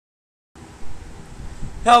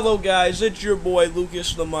Hello guys, it's your boy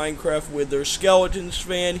Lucas the Minecraft Wither Skeletons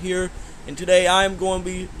fan here, and today I'm going to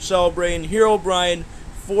be celebrating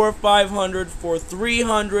herobrine4500 for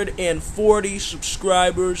 340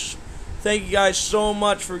 subscribers. Thank you guys so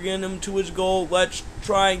much for getting him to his goal. Let's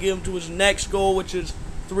try and get him to his next goal, which is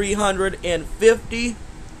 350.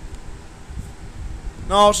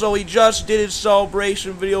 And also, he just did his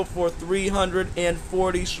celebration video for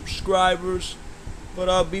 340 subscribers.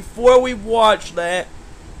 But before we watch that,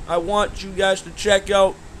 I want you guys to check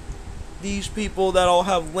out these people that I'll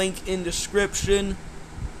have linked in description.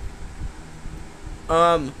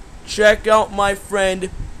 Check out my friend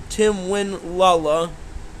Tim Win Lala.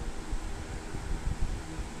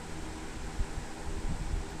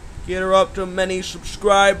 Get her up to many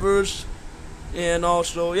subscribers, and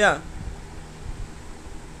also, yeah.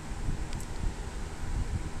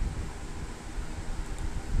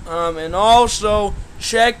 And also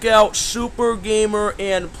check out Super Gamer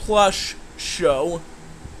and Plush Show.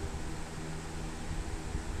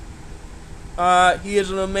 He is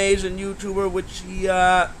an amazing YouTuber, which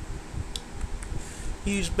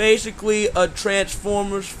he's basically a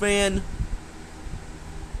Transformers fan,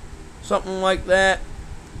 something like that.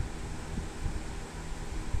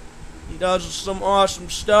 He does some awesome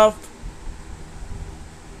stuff.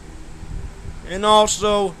 And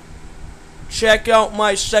also, check out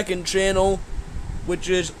my second channel, which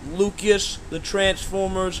is Lucas the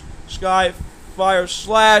Transformers Skyfire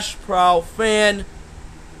 / Prowl Fan.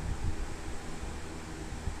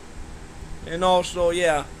 And also,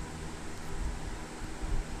 yeah.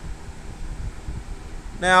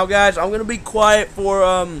 Now, guys, I'm gonna be quiet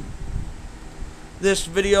for this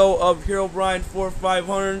video of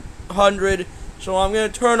herobrine4500, so I'm gonna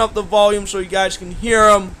turn up the volume so you guys can hear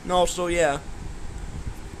him. And also, yeah.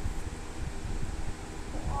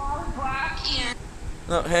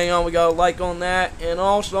 Oh, hang on, we got a like on that. And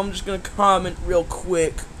also, I'm just gonna comment real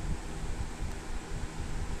quick.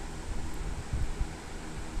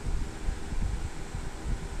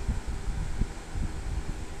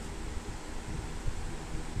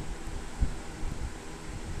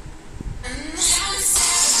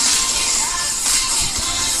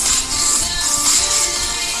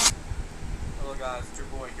 Hello guys, it's your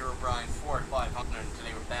boy herobrine4500.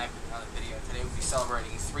 Today we're back with another video. Today we'll be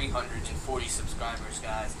celebrating 340 subscribers,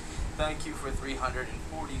 guys. Thank you for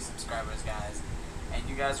 340 subscribers, guys. And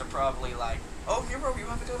you guys are probably like, oh Hero, you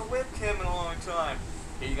haven't done a webcam in a long time.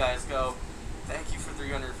 Here you guys go. Thank you for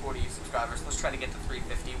 340 subscribers. Let's try to get to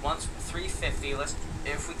 350. Once 350,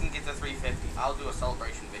 if we can get to 350, I'll do a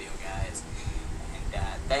celebration video, guys.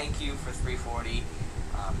 And thank you for 340.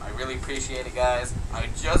 I really appreciate it, guys. I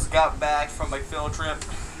just got back from my field trip,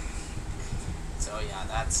 so yeah,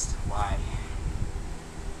 that's why.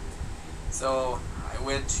 So I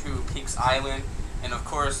went to Peaks Island, and of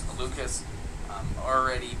course Lucas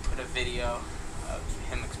already put a video of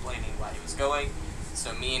him explaining why he was going.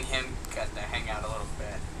 So me and him got to hang out a little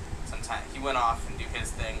bit. Sometimes he went off and do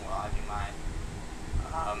his thing while I do mine.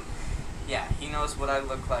 Yeah, he knows what I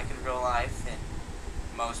look like in real life, and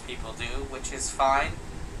most people do, which is fine.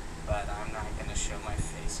 But I'm not going to show my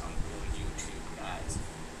face on real YouTube, guys.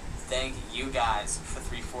 Thank you guys for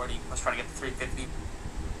 340. Let's try to get to 350.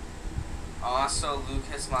 Also,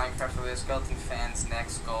 Lucas Minecraft for the Skeleton fans'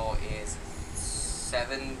 next goal is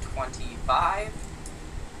 725.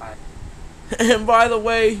 And by the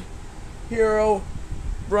way,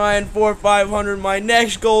 herobrine4500, my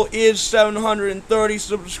next goal is 730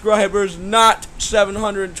 subscribers, not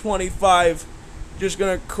 725. Just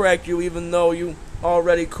gonna correct you, even though you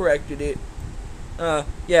already corrected it.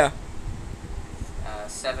 Yeah.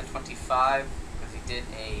 725, because he did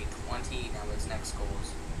a 20, now his next goal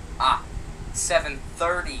is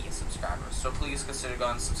 730 subscribers. So please consider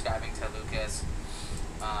going and subscribing to Lucas.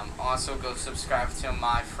 Also go subscribe to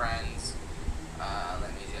my friends.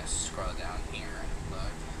 Let me just scroll down here and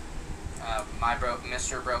look.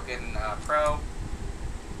 Mr. Broken Pro.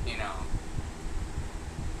 You know,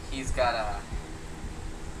 he's got a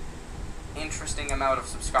interesting amount of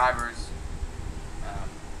subscribers.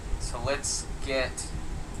 So let's get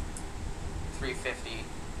 350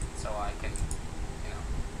 so I can,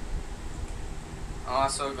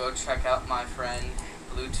 Also go check out my friend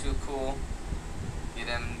Blue2Cool. Get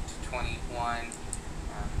him to 21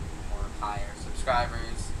 or higher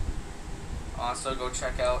subscribers. Also go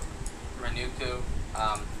check out Renuku.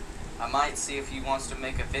 I might see if he wants to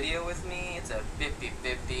make a video with me. It's a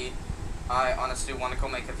 50-50. I honestly want to go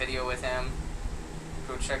make a video with him.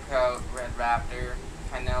 Go check out Red Raptor.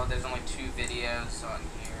 I know there's only 2 videos on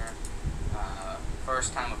here.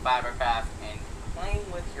 First time with Fibercraft and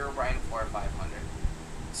playing with herobrine4500.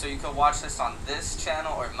 So you can watch this on this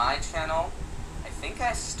channel or my channel. I think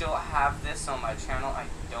I still have this on my channel. I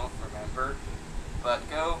don't remember. But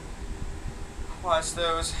go watch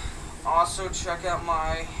those. Also check out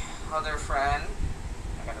my other friend.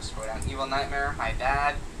 I gotta scroll down. Evil Nightmare, my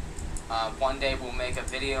dad. One day we'll make a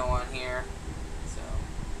video on here. So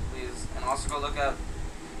please, and also go look up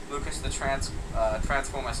Lucas the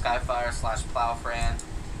Transformer Skyfire / Plowfran.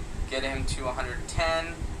 Get him to 110,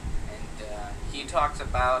 and he talks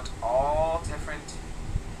about all different.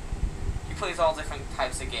 He plays all different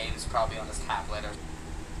types of games, probably on his tablet.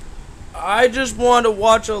 I just want to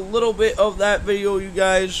watch a little bit of that video, you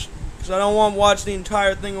guys, because I don't want to watch the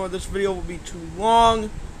entire thing, or this video will be too long.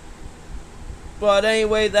 But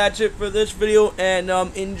anyway, that's it for this video, and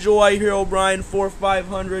enjoy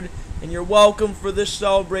herobrine4500, and you're welcome for this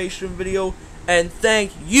celebration video. And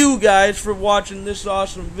thank you guys for watching this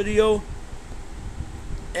awesome video.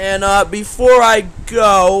 And before I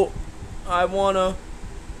go, I want to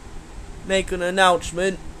make an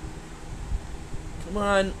announcement. Come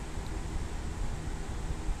on.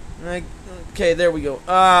 Okay, there we go.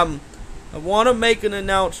 I want to make an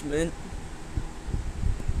announcement.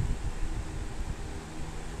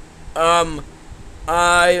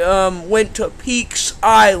 I went to Peaks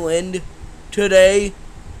Island today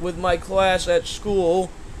with my class at school,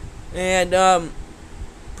 and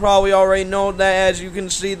probably already know that, as you can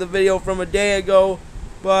see the video from a day ago,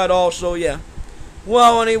 but also, yeah.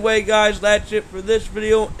 Well, anyway, guys, that's it for this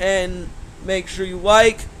video, and make sure you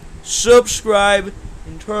like, subscribe,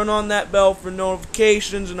 and turn on that bell for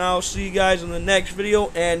notifications, and I'll see you guys in the next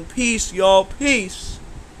video, and peace, y'all, peace.